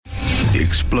The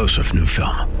explosive new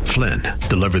film, Flynn,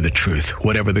 deliver the truth,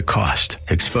 whatever the cost,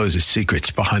 exposes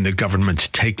secrets behind the government's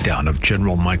takedown of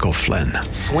General Michael Flynn.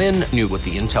 Flynn knew what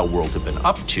the intel world had been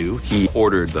up to. He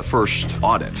ordered the first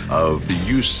audit of the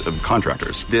use of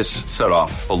contractors. This set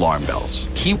off alarm bells.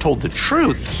 He told the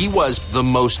truth. He was the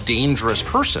most dangerous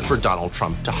person for Donald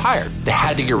Trump to hire. They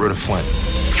had to get rid of Flynn.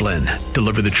 Flynn,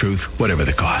 deliver the truth, whatever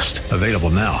the cost. Available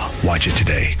now. Watch it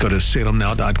today. Go to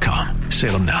salemnow.com.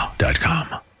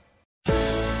 salemnow.com.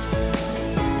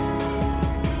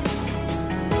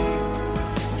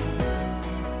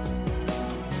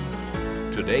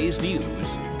 Today's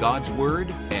news, God's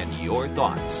Word, and your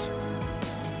thoughts.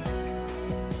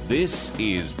 This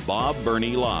is Bob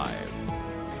Burney Live.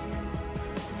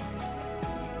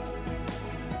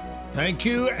 Thank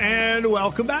you and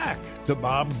welcome back to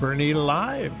Bob Burney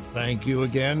Live. Thank you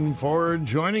again for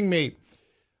joining me.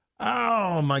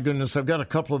 Oh, my goodness. I've got a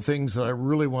couple of things that I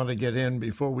really want to get in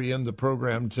before we end the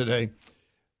program today.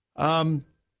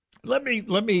 Let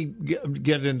me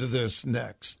get into this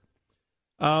next.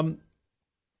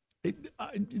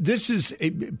 This is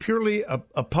purely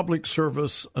a public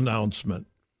service announcement.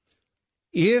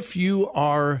 If you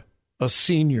are a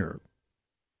senior,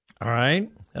 all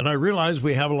right, and I realize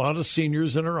we have a lot of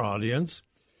seniors in our audience,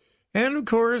 and of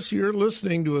course you're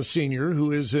listening to a senior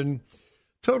who is in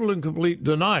total and complete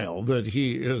denial that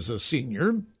he is a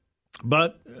senior,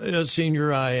 but a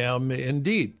senior I am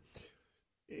indeed.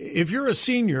 If you're a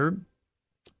senior,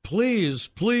 please,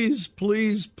 please,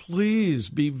 please, please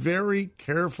be very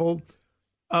careful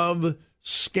of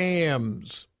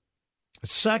scams.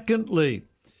 Secondly,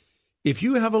 if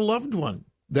you have a loved one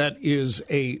that is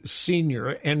a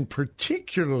senior, and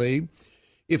particularly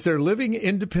if they're living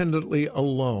independently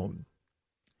alone,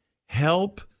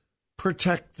 help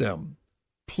protect them.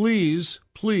 Please,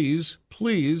 please,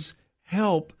 please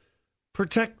help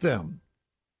protect them.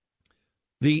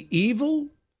 The evil,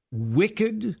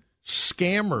 wicked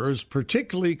scammers,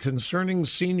 particularly concerning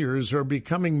seniors, are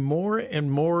becoming more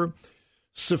and more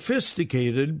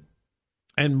sophisticated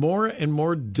and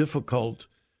more difficult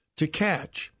to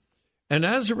catch. And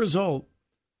as a result,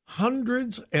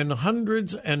 hundreds and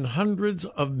hundreds and hundreds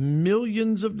of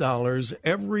millions of dollars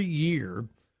every year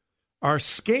are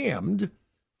scammed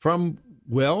from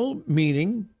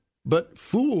well-meaning but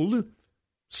fooled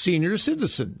senior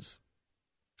citizens.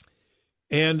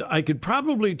 And I could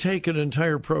probably take an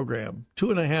entire program,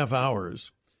 2.5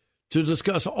 hours, to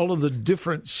discuss all of the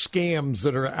different scams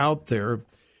that are out there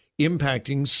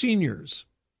impacting seniors.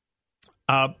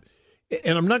 And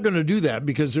I'm not going to do that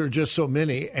because there are just so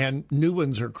many, and new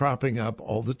ones are cropping up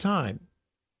all the time.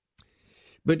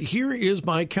 But here is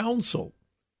my counsel.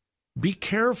 Be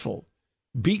careful,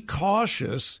 be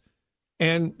cautious,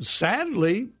 and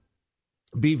sadly,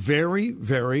 be very,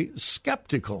 very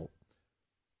skeptical.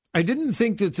 I didn't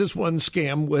think that this one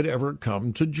scam would ever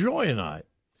come to Joy and I.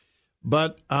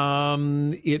 But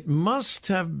it must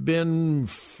have been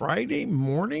Friday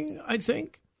morning, I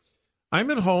think. I'm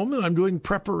at home and I'm doing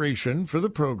preparation for the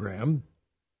program,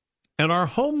 and our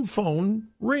home phone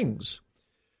rings.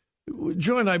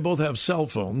 Joy and I both have cell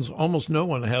phones. Almost no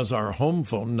one has our home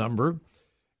phone number,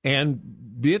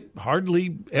 and it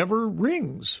hardly ever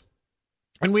rings.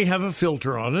 And we have a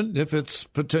filter on it. If it's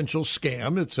potential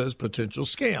scam, it says potential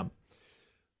scam.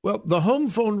 Well, the home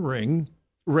phone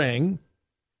rang,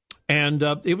 and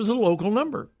it was a local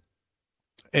number,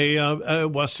 a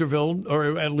Westerville,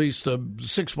 or at least a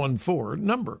 614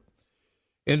 number.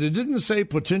 And it didn't say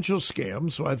potential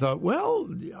scam, so I thought, well,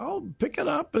 I'll pick it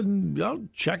up and I'll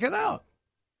check it out.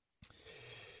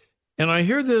 And I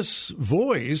hear this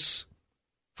voice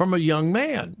from a young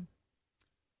man.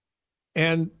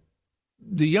 And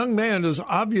the young man is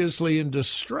obviously in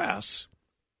distress,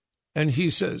 and he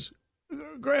says,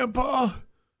 Grandpa.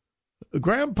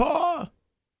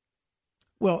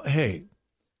 Well, hey,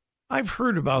 I've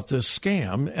heard about this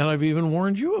scam, and I've even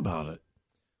warned you about it.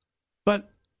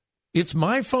 But it's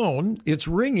my phone, it's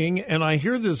ringing, and I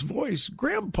hear this voice,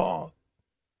 Grandpa.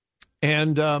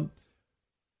 And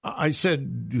I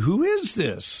said, who is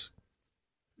this?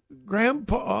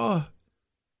 Grandpa.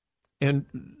 And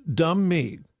dumb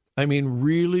me. I mean,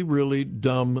 really, really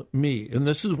dumb me. And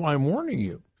this is why I'm warning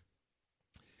you.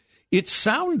 It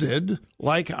sounded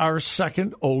like our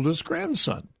second oldest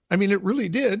grandson. I mean, it really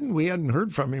did. And we hadn't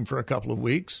heard from him for a couple of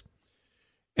weeks.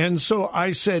 And so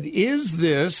I said, is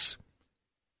this?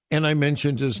 And I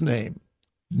mentioned his name.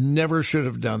 Never should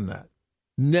have done that.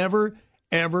 Never,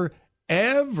 ever,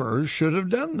 ever should have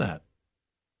done that.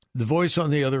 The voice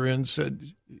on the other end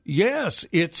said, yes,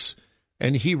 it's,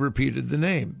 and he repeated the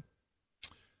name.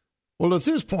 Well, at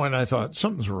this point, I thought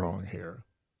something's wrong here.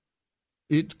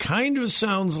 It kind of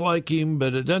sounds like him,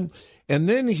 but it doesn't. And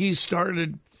then he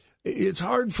started, it's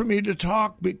hard for me to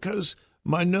talk because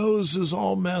my nose is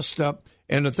all messed up.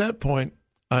 And at that point,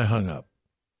 I hung up.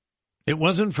 It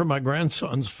wasn't for my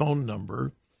grandson's phone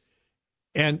number.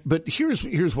 But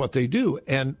here's what they do.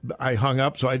 And I hung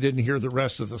up, so I didn't hear the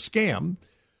rest of the scam.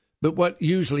 But what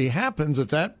usually happens at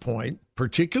that point,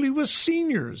 particularly with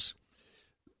seniors,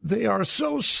 they are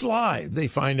so sly. They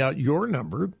find out your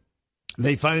number.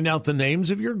 They find out the names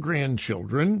of your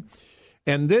grandchildren.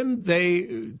 And then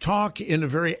they talk in a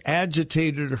very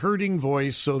agitated, hurting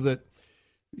voice so that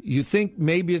you think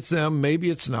maybe it's them, maybe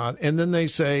it's not. And then they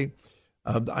say,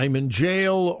 I'm in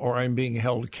jail or I'm being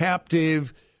held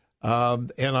captive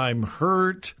and I'm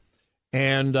hurt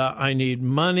and I need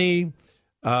money.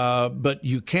 But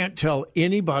you can't tell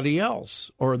anybody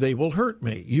else or they will hurt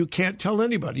me. You can't tell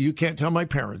anybody. You can't tell my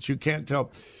parents. You can't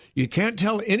tell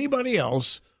anybody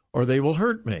else or they will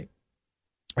hurt me.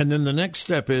 And then the next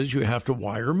step is you have to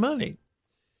wire money.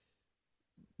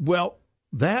 Well,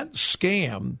 that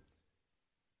scam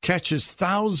catches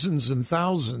thousands and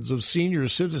thousands of senior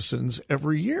citizens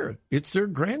every year. It's their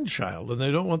grandchild, and they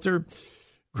don't want their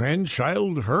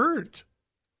grandchild hurt.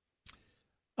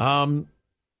 So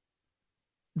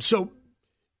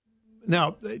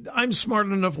now I'm smart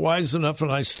enough, wise enough,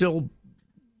 and I still,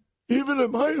 even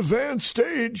at my advanced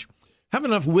age, have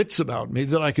enough wits about me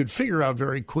that I could figure out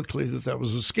very quickly that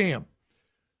was a scam.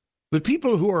 But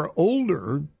people who are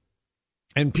older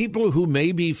and people who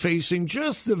may be facing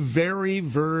just the very,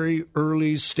 very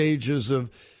early stages of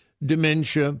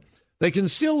dementia, they can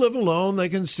still live alone, they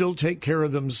can still take care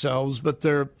of themselves, but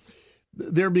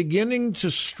they're beginning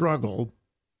to struggle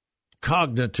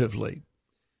cognitively.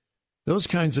 Those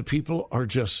kinds of people are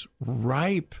just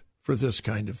ripe for this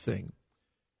kind of thing.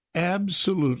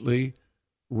 Absolutely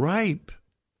ripe.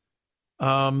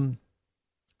 I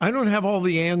don't have all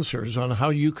the answers on how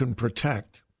you can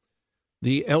protect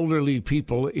the elderly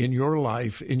people in your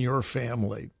life, in your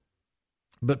family.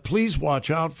 But please watch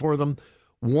out for them.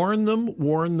 Warn them,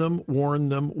 warn them, warn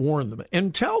them, warn them.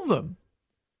 And tell them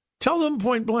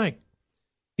point blank,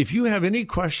 if you have any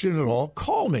question at all,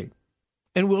 call me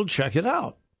and we'll check it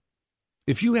out.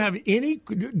 If you have any,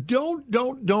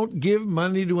 don't give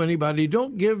money to anybody.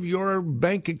 Don't give your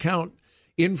bank account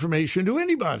information to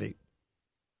anybody.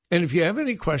 And if you have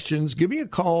any questions, give me a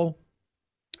call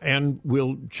and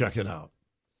we'll check it out.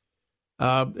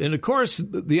 And of course,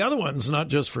 the other one's not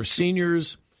just for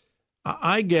seniors.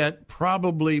 I get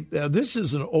probably, this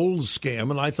is an old scam,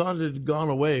 and I thought it had gone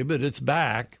away, but it's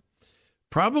back.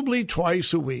 Probably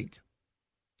twice a week,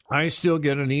 I still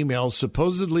get an email,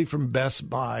 supposedly from Best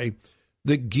Buy,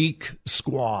 the Geek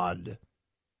Squad.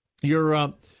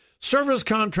 Your service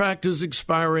contract is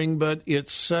expiring, but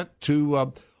it's set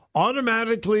to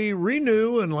automatically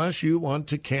renew unless you want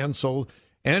to cancel.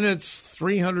 And it's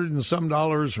 $300 and some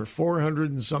dollars or $400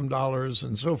 and some dollars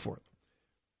and so forth.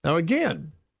 Now,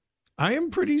 again, I am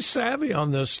pretty savvy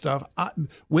on this stuff.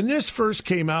 When this first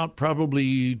came out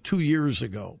probably 2 years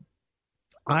ago,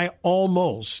 I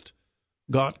almost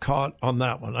got caught on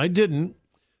that one. I didn't,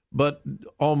 but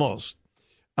almost.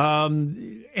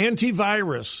 Antivirus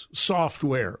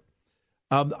software.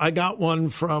 I got one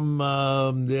from,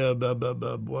 I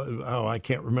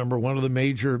can't remember, one of the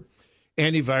major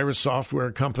antivirus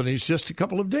software companies just a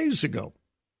couple of days ago.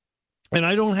 And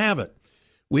I don't have it.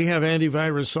 We have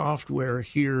antivirus software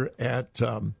here at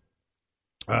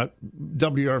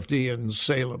WRFD in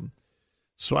Salem,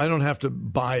 so I don't have to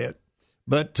buy it.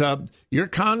 But your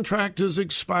contract is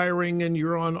expiring and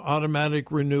you're on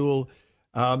automatic renewal,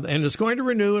 and it's going to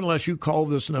renew unless you call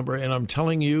this number. And I'm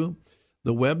telling you,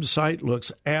 the website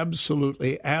looks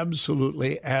absolutely,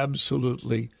 absolutely,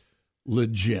 absolutely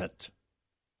legit.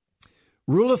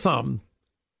 Rule of thumb,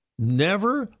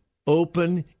 never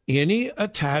open any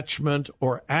attachment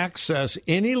or access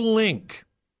any link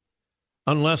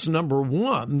unless, number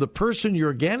one, the person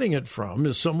you're getting it from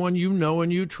is someone you know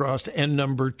and you trust, and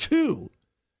number two,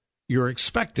 you're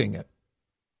expecting it.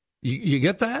 You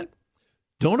get that?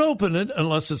 Don't open it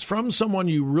unless it's from someone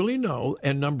you really know,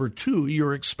 and number two,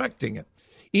 you're expecting it.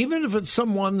 Even if it's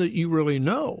someone that you really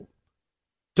know,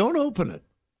 don't open it.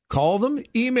 Call them,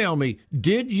 email me,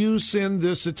 did you send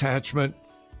this attachment?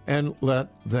 And let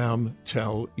them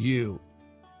tell you.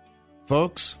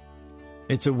 Folks,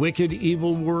 it's a wicked,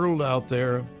 evil world out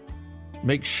there.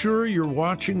 Make sure you're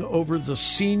watching over the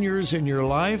seniors in your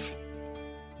life,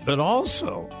 but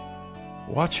also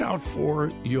watch out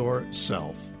for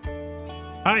yourself.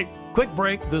 All right, quick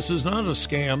break. This is not a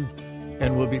scam,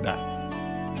 and we'll be back.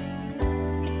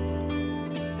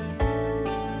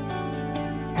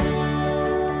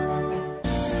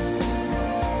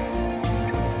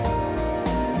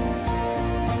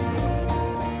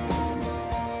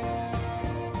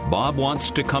 Bob wants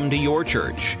to come to your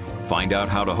church. Find out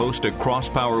how to host a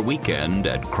Crosspower weekend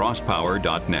at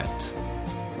crosspower.net.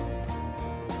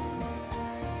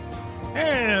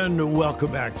 And welcome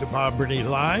back to Bob Burney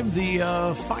Live,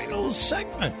 the final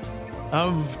segment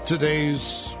of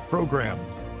today's program.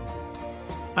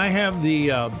 I have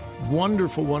the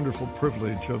wonderful, wonderful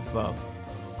privilege of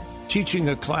teaching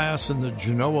a class in the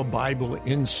Genoa Bible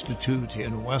Institute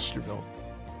in Westerville.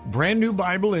 Brand new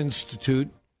Bible Institute.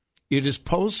 It is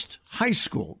post-high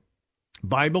school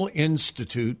Bible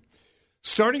Institute,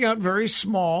 starting out very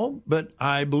small, but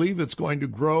I believe it's going to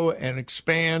grow and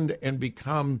expand and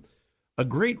become a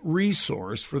great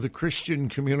resource for the Christian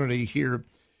community here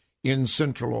in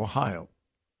Central Ohio.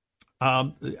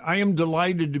 I am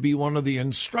delighted to be one of the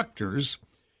instructors,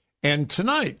 and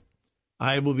tonight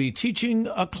I will be teaching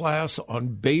a class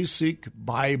on basic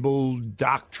Bible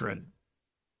doctrine.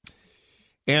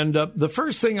 And the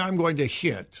first thing I'm going to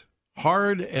hit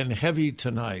hard and heavy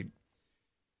tonight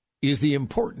is the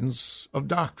importance of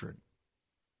doctrine,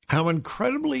 how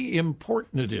incredibly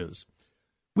important it is.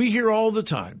 We hear all the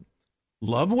time,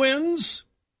 love wins,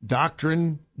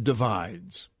 doctrine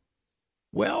divides.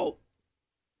 Well,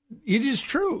 it is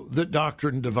true that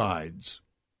doctrine divides,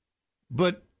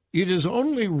 but it is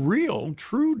only real,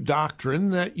 true doctrine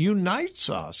that unites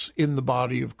us in the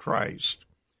body of Christ.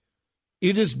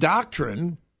 It is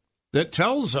doctrine that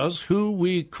tells us who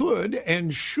we could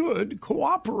and should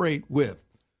cooperate with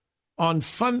on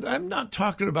I'm not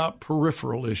talking about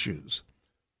peripheral issues.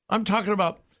 I'm talking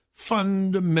about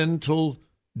fundamental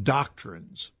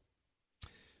doctrines.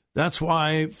 That's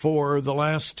why for the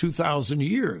last 2,000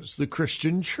 years, the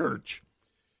Christian church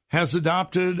has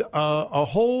adopted a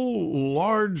whole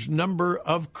large number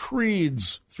of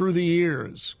creeds through the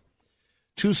years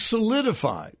to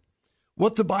solidify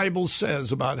what the Bible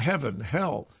says about heaven,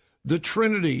 hell, the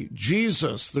Trinity,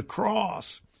 Jesus, the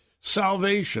cross,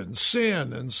 salvation,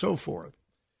 sin, and so forth.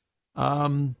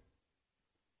 Doctrine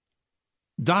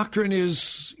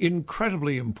is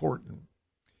incredibly important.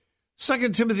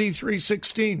 2 Timothy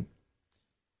 3:16.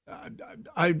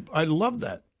 I love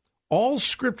that. All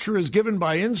Scripture is given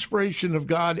by inspiration of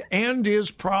God and is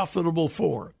profitable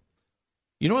for.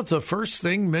 You know what the first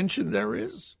thing mentioned there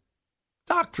is?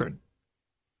 Doctrine.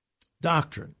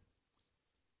 Doctrine.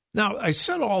 Now, I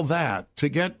said all that to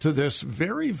get to this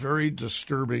very, very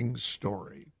disturbing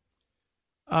story.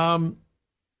 I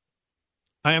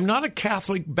am not a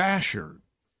Catholic basher,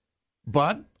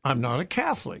 but I'm not a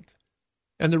Catholic.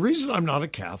 And the reason I'm not a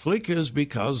Catholic is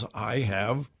because I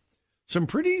have some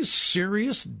pretty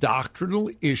serious doctrinal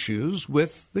issues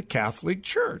with the Catholic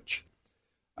Church.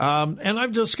 And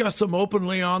I've discussed them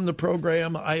openly on the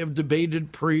program. I have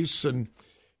debated priests and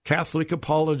Catholic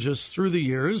apologists through the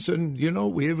years, and,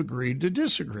 we have agreed to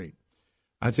disagree.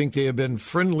 I think they have been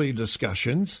friendly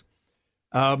discussions.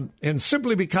 And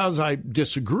simply because I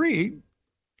disagree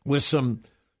with some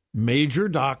major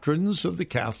doctrines of the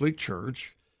Catholic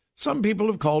Church, some people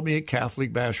have called me a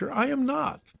Catholic basher. I am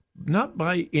not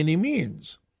by any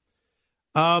means.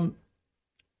 But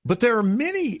there are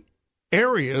many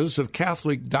areas of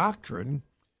Catholic doctrine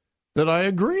that I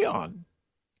agree on.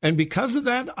 And because of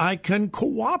that, I can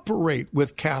cooperate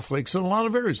with Catholics in a lot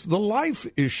of areas. The life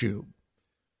issue.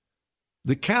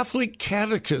 The Catholic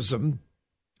Catechism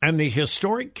and the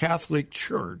historic Catholic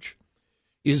Church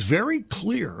is very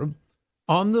clear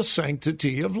on the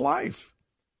sanctity of life.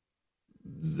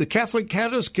 The Catholic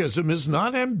Catechism is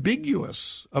not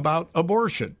ambiguous about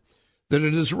abortion, that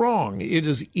it is wrong, it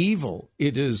is evil,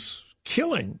 it is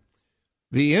killing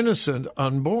the innocent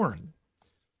unborn.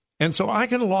 And so I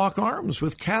can lock arms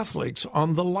with Catholics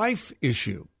on the life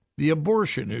issue, the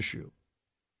abortion issue.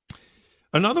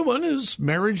 Another one is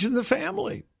marriage in the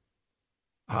family.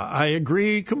 I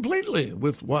agree completely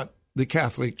with what the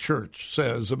Catholic Church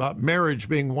says about marriage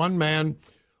being one man,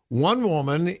 one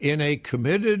woman in a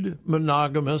committed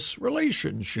monogamous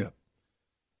relationship.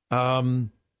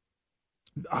 I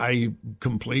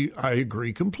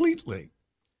agree completely.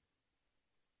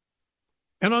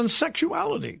 And on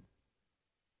sexuality,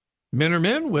 men are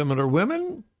men, women are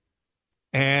women,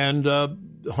 and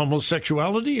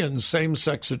homosexuality and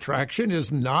same-sex attraction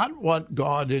is not what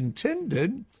God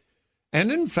intended.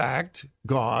 And in fact,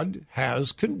 God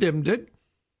has condemned it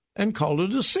and called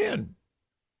it a sin.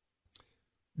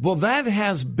 Well, that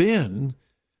has been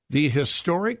the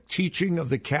historic teaching of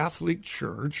the Catholic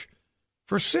Church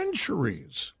for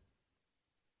centuries.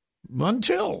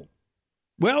 Until,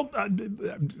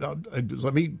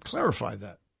 let me clarify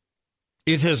that.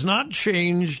 It has not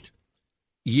changed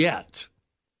yet.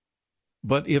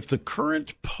 But if the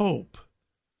current pope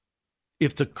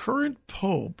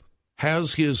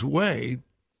has his way,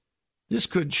 this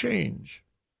could change.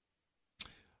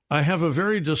 I have a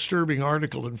very disturbing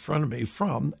article in front of me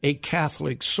from a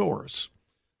Catholic source.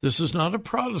 This is not a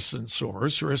Protestant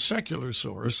source or a secular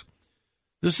source.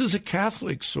 This is a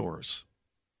Catholic source.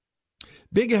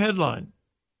 Big headline.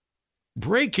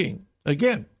 Breaking.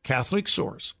 Again, Catholic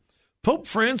source. Pope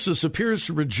Francis appears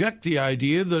to reject the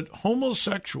idea that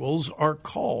homosexuals are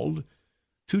called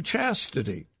to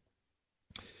chastity.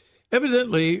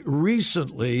 Evidently,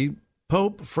 recently,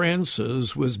 Pope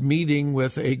Francis was meeting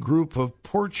with a group of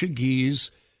Portuguese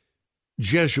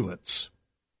Jesuits.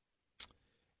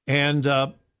 And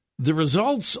the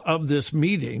results of this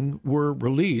meeting were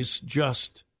released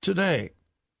just today.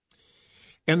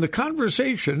 And the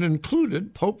conversation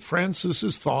included Pope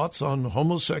Francis's thoughts on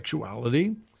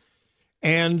homosexuality.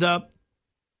 And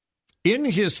in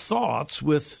his thoughts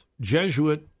with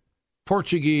Jesuit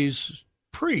Portuguese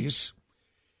priests,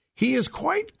 he is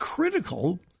quite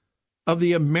critical of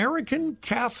the American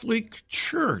Catholic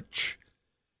Church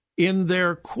in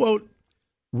their, quote,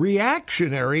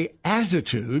 reactionary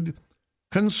attitude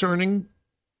concerning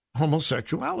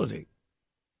homosexuality.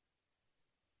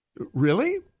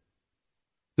 Really?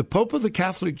 The Pope of the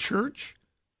Catholic Church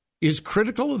is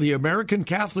critical of the American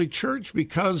Catholic Church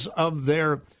because of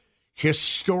their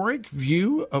historic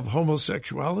view of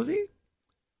homosexuality?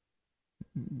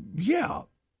 Yeah.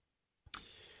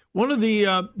 One of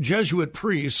the Jesuit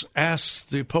priests asked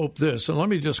the Pope this, and let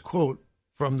me just quote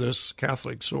from this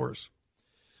Catholic source.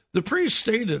 The priest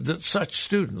stated that such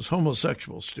students,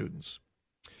 homosexual students,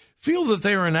 feel that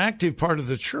they are an active part of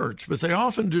the church, but they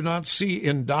often do not see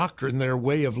in doctrine their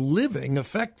way of living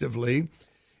effectively,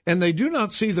 and they do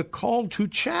not see the call to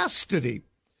chastity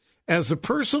as a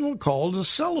personal call to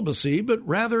celibacy, but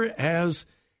rather as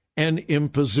an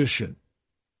imposition.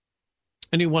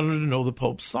 And he wanted to know the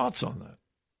Pope's thoughts on that.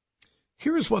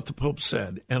 Here's what the Pope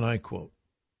said, and I quote,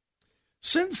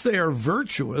 "Since they are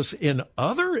virtuous in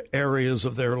other areas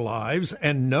of their lives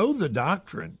and know the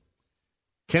doctrine,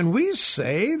 can we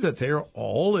say that they're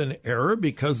all in error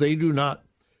because they do not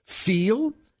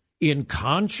feel in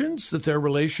conscience that their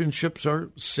relationships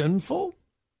are sinful?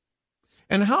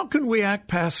 And how can we act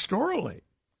pastorally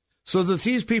so that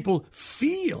these people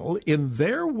feel in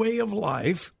their way of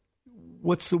life?"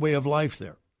 What's the way of life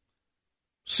there?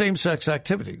 Same-sex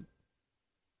activity,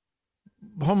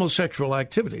 homosexual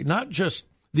activity, not just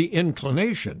the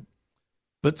inclination,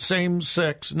 but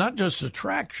same-sex, not just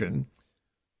attraction,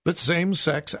 but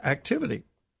same-sex activity.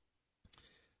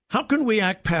 How can we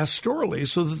act pastorally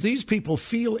so that these people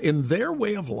feel in their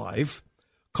way of life,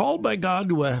 called by God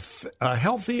to a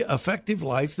healthy, effective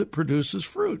life that produces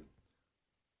fruit?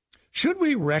 Should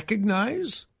we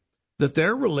recognize that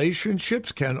their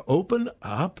relationships can open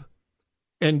up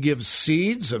and give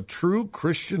seeds of true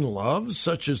Christian love,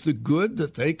 such as the good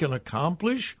that they can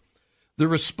accomplish, the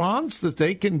response that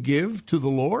they can give to the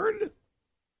Lord?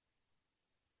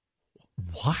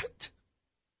 What?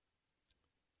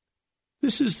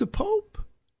 This is the Pope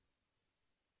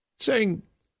saying,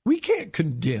 we can't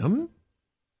condemn.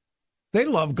 They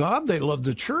love God. They love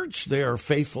the church. They are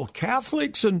faithful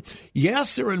Catholics. And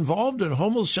yes, they're involved in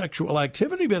homosexual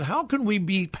activity, but how can we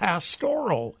be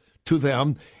pastoral to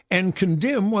them and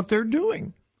condemn what they're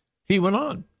doing? He went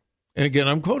on. And again,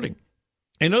 I'm quoting.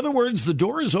 In other words, the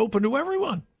door is open to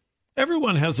everyone.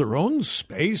 Everyone has their own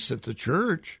space at the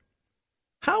church.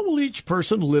 How will each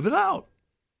person live it out?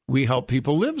 We help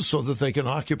people live so that they can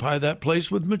occupy that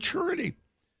place with maturity.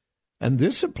 And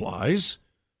this applies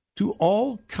to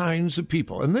all kinds of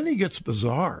people. And then he gets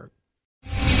bizarre.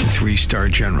 3-star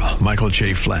General Michael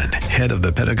J. Flynn, head of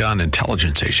the Pentagon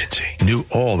Intelligence Agency, knew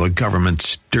all the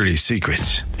government's dirty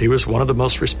secrets. He was one of the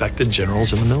most respected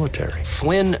generals in the military.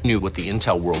 Flynn knew what the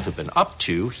intel world had been up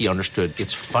to. He understood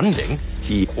its funding.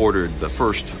 He ordered the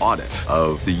first audit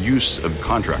of the use of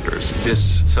contractors.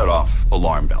 This set off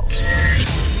alarm bells.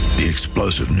 The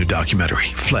explosive new documentary,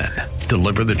 Flynn,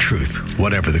 Deliver the Truth,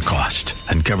 Whatever the Cost,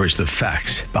 uncovers the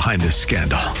facts behind this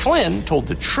scandal. Flynn told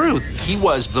the truth. He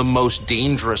was the most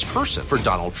dangerous person for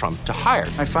Donald Trump to hire.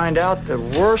 I find out the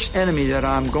worst enemy that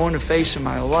I'm going to face in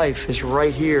my life is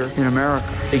right here in America.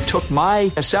 They took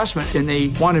my assessment and they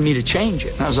wanted me to change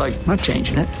it. And I was like, I'm not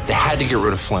changing it. They had to get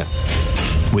rid of Flynn.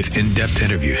 With in-depth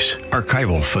interviews,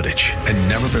 archival footage, and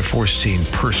never-before-seen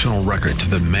personal records of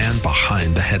the man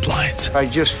behind the headlines. I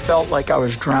just felt like I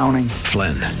was drowning.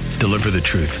 Flynn, Deliver the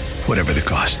Truth, Whatever the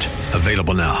Cost.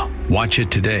 Available now. Watch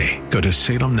it today. Go to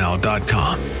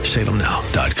salemnow.com.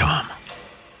 salemnow.com.